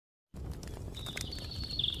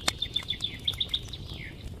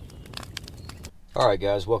Alright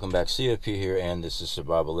guys, welcome back. CFP here, and this is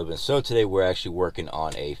Survival Living. So today we're actually working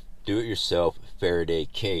on a do-it-yourself Faraday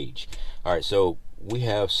cage. Alright, so we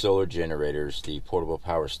have solar generators, the portable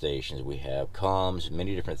power stations, we have comms,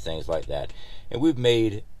 many different things like that. And we've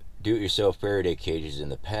made do-it-yourself Faraday cages in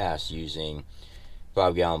the past using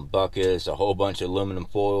 5-gallon buckets, a whole bunch of aluminum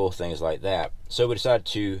foil, things like that. So we decided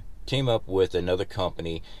to team up with another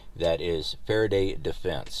company that is Faraday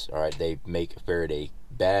Defense. Alright, they make Faraday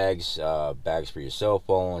bags, bags for your cell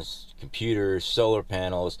phones, computers, solar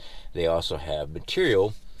panels. They also have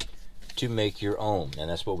material to make your own, and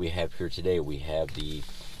that's what we have here today. We have the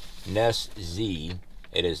Nest Z.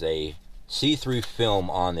 It is a see-through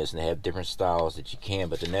film on this, and they have different styles that you can,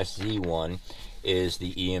 but the Nest Z one is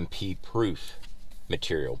the EMP proof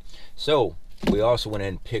material. So we also went in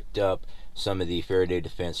and picked up some of the Faraday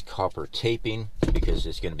Defense copper taping because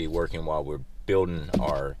it's going to be working while we're building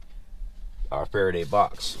our Faraday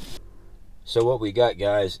box. So what we got,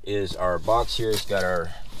 guys, is our box here. It's got our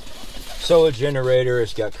solar generator,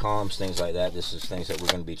 it's got comms, things like that. This is things that we're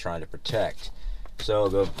going to be trying to protect. So I'll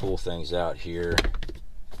go pull things out here.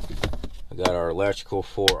 I got our electrical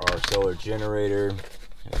for our solar generator,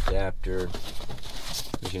 adapter. I'm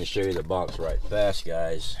just going to show you the box right fast,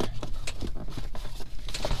 guys.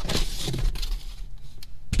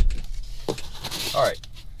 Alright,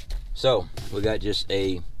 so we got just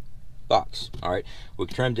a box. Alright, we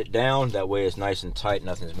trimmed it down, that way it's nice and tight,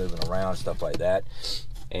 nothing's moving around, stuff like that.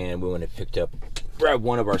 And we went and picked up, grabbed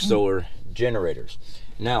one of our solar generators.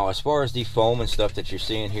 Now, as far as the foam and stuff that you're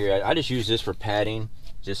seeing here, I just use this for padding,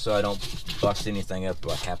 just so I don't bust anything up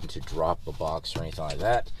if I happen to drop a box or anything like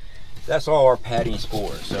that. That's all our padding's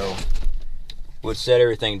for. So we'll set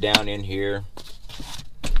everything down in here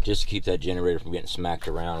just to keep that generator from getting smacked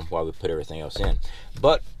around while we put everything else in.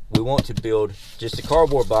 But we want to build, just the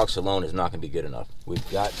cardboard box alone is not going to be good enough. We've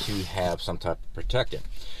got to have some type of protectant,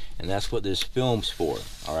 and that's what this film's for.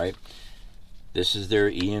 Alright, this is their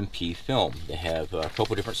EMP film. They have a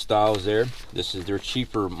couple different styles there. This is their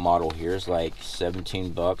cheaper model here. It's like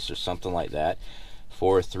 17 bucks or something like that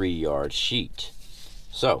for a 3-yard sheet.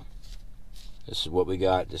 So this is what we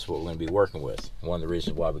got. This is what we're going to be working with. One of the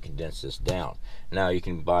reasons why we condensed this down. Now you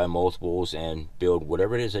can buy multiples and build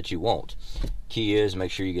whatever it is that you want. Key is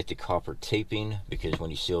make sure you get the copper taping, because when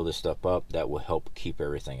you seal this stuff up, that will help keep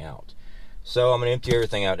everything out. So I'm going to empty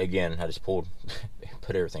everything out again. I just put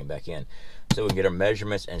everything back in so we can get our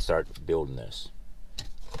measurements and start building this.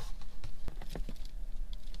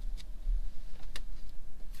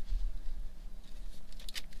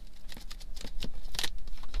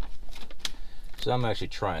 So I'm actually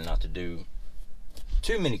trying not to do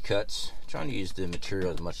too many cuts, trying to use the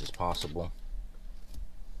material as much as possible.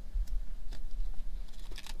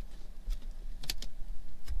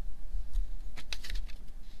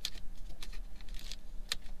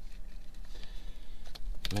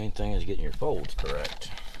 Main thing is getting your folds correct.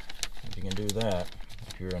 If you can do that,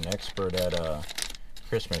 if you're an expert at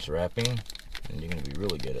Christmas wrapping, then you're going to be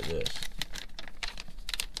really good at this.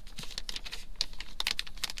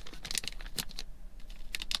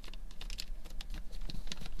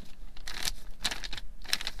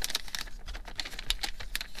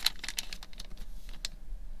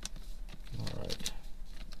 Alright.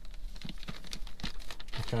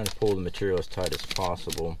 I'm trying to pull the material as tight as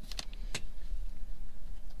possible.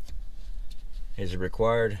 Is it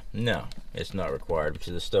required? No, it's not required,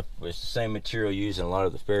 because this stuff is the same material used in a lot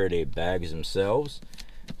of the Faraday bags themselves,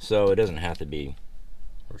 so it doesn't have to be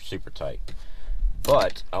super tight.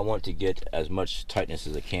 But I want to get as much tightness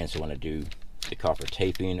as I can, so when I do the copper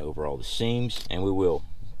taping over all the seams, and we'll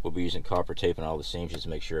be using copper tape on all the seams just to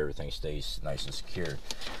make sure everything stays nice and secure.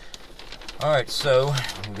 Alright, so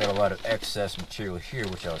we've got a lot of excess material here,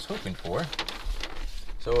 which I was hoping for.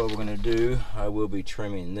 So what we're going to do, I will be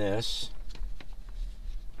trimming this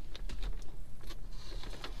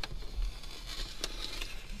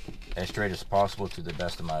as straight as possible to the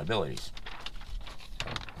best of my abilities.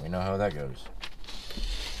 We know how that goes.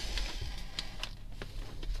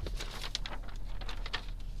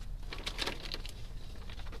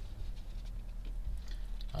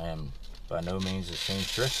 I am by no means a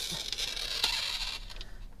seamstress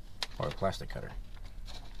or a plastic cutter.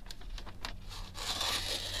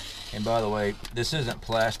 And by the way, this isn't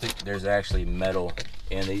plastic. There's actually metal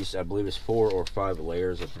in these. I believe it's 4 or 5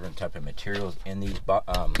 layers of different type of materials in these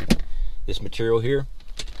this material here.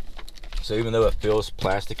 So even though it feels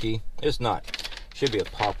plasticky, it's not. Should be a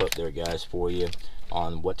pop-up there, guys, for you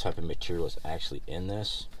on what type of material is actually in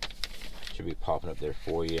this. Should be popping up there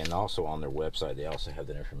for you, and also on their website they also have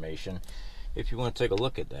that information. If you want to take a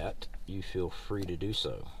look at that, you feel free to do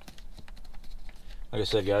so. Like I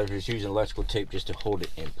said, guys, we're just using electrical tape just to hold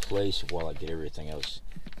it in place while I get everything else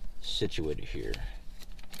situated here.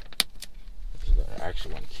 Because I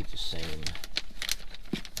actually want to keep the same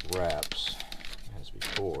wraps as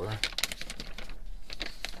before.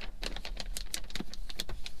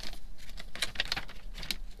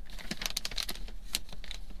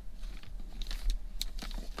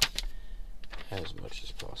 As much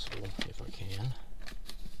as possible, if I can.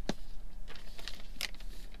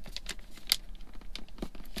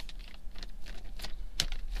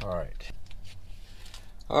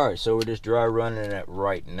 Alright, so we're just dry running it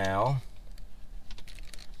right now.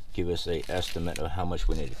 Give us an estimate of how much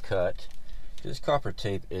we need to cut. This copper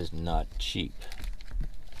tape is not cheap.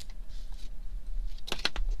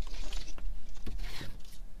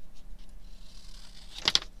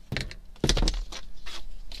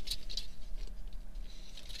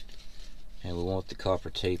 And we want the copper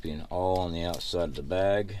taping all on the outside of the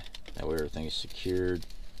bag. That way everything is secured.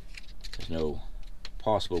 There's no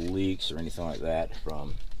possible leaks or anything like that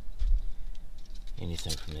from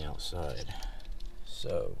anything from the outside.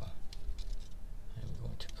 So I'm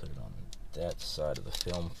going to put it on that side of the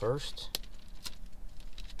film first.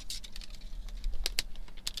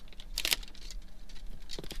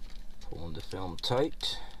 Pulling the film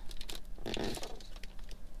tight.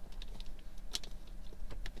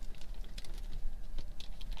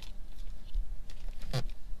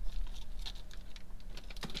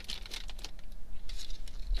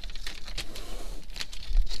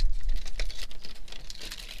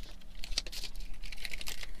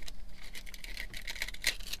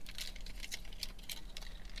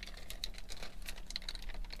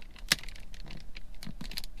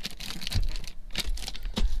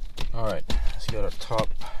 Alright, let's get our top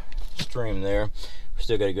stream there. We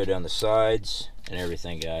still got to go down the sides and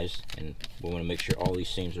everything, guys. And we want to make sure all these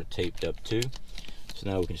seams are taped up too. So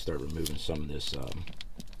now we can start removing some of this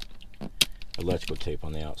electrical tape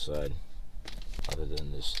on the outside, other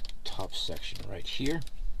than this top section right here.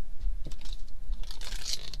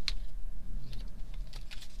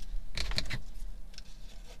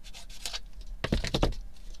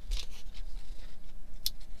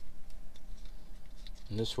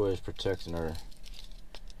 And this way is protecting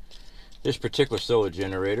this particular solar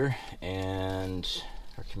generator and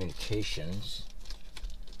our communications.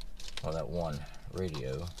 Well, that one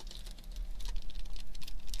radio.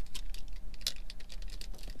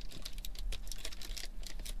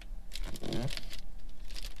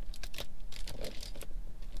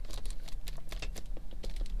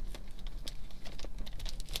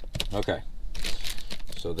 Okay,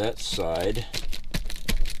 so that side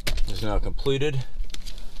is now completed.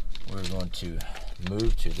 We're going to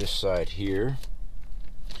move to this side here.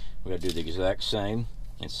 We're going to do the exact same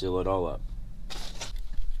and seal it all up.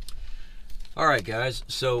 Alright guys,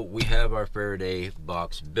 so we have our Faraday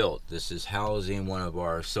box built. This is housing one of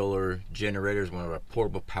our solar generators, one of our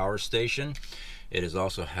portable power station. It is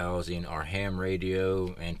also housing our ham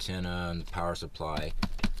radio, antenna, and the power supply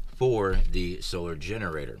for the solar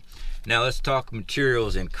generator. Now let's talk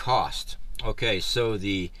materials and cost. Okay, so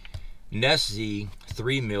the NESZ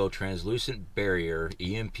 3mm translucent barrier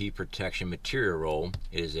EMP protection material roll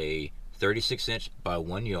is a 36" by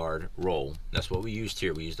 1 yard roll. That's what we used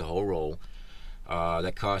here. We used the whole roll.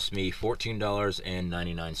 That cost me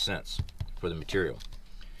 $14.99 for the material.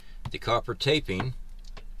 The copper taping,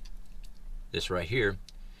 this right here,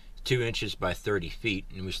 2 inches by 30 feet,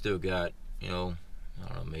 and we still got, you know, I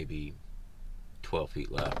don't know, maybe 12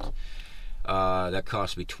 feet left. That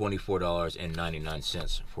cost me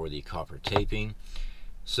 $24.99 for the copper taping.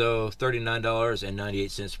 So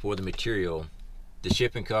 $39.98 for the material. The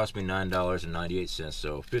shipping cost me $9.98,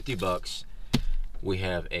 so 50 bucks. We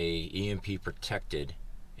have a EMP protected,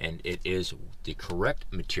 and it is the correct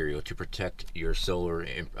material to protect your solar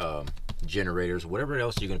generators, whatever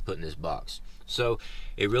else you're going to put in this box. So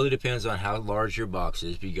it really depends on how large your box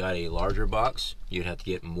is. If you got a larger box, you'd have to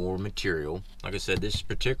get more material. Like I said, this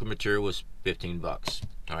particular material was 15 bucks.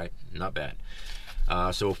 All right, not bad.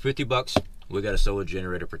 So 50 bucks, we got a solar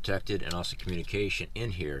generator protected and also communication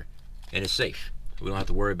in here, and it's safe. We don't have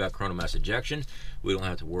to worry about coronal mass ejection. We don't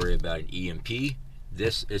have to worry about an EMP.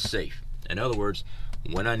 This is safe. In other words,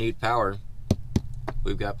 when I need power,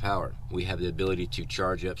 we've got power. We have the ability to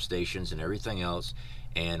charge up stations and everything else,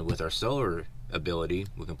 and with our solar ability,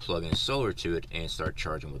 we can plug in solar to it and start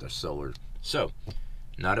charging with our solar. So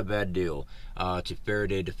not a bad deal. To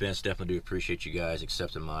Faraday Defense, definitely do appreciate you guys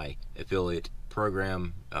accepting my affiliate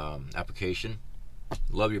program application.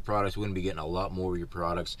 Love your products. We're going to be getting a lot more of your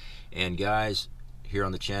products, and guys, here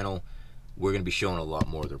on the channel, we're going to be showing a lot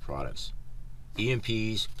more of their products.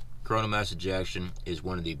 EMPs, coronal mass ejection is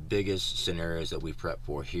one of the biggest scenarios that we prep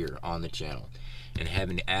for here on the channel, and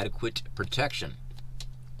having adequate protection,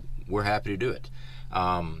 we're happy to do it.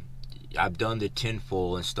 I've done the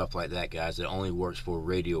tinfoil and stuff like that, guys. It only works for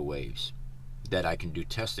radio waves that I can do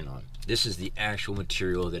testing on. This is the actual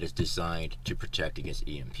material that is designed to protect against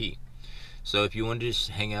EMP. So if you want to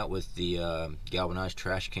just hang out with the galvanized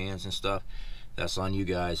trash cans and stuff, that's on you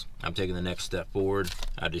guys. I'm taking the next step forward.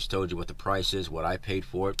 I just told you what the price is, what I paid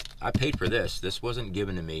for it. I paid for this. This wasn't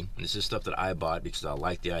given to me. This is stuff that I bought because I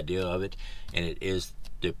like the idea of it, and it is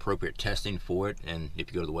the appropriate testing for it. And if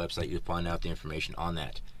you go to the website, you'll find out the information on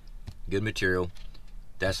that. Good material.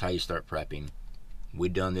 That's how you start prepping.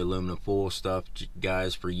 We've done the aluminum foil stuff,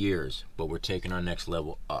 guys, for years, but we're taking our next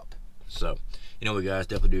level up. So, you know what, guys,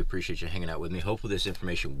 definitely do appreciate you hanging out with me. Hopefully this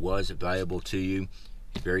information was valuable to you.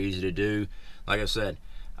 Very easy to do. Like I said,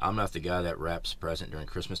 I'm not the guy that wraps present during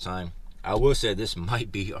Christmas time. I will say this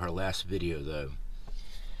might be our last video, though.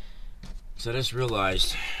 So I just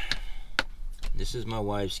realized this is my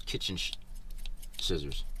wife's kitchen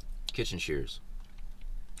scissors, kitchen shears.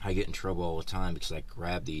 I get in trouble all the time because I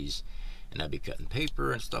grab these and I'd be cutting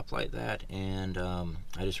paper and stuff like that, and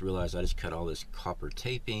I just realized I just cut all this copper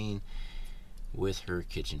taping with her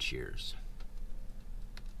kitchen shears.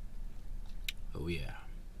 Oh yeah.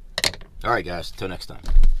 Alright guys, till next time.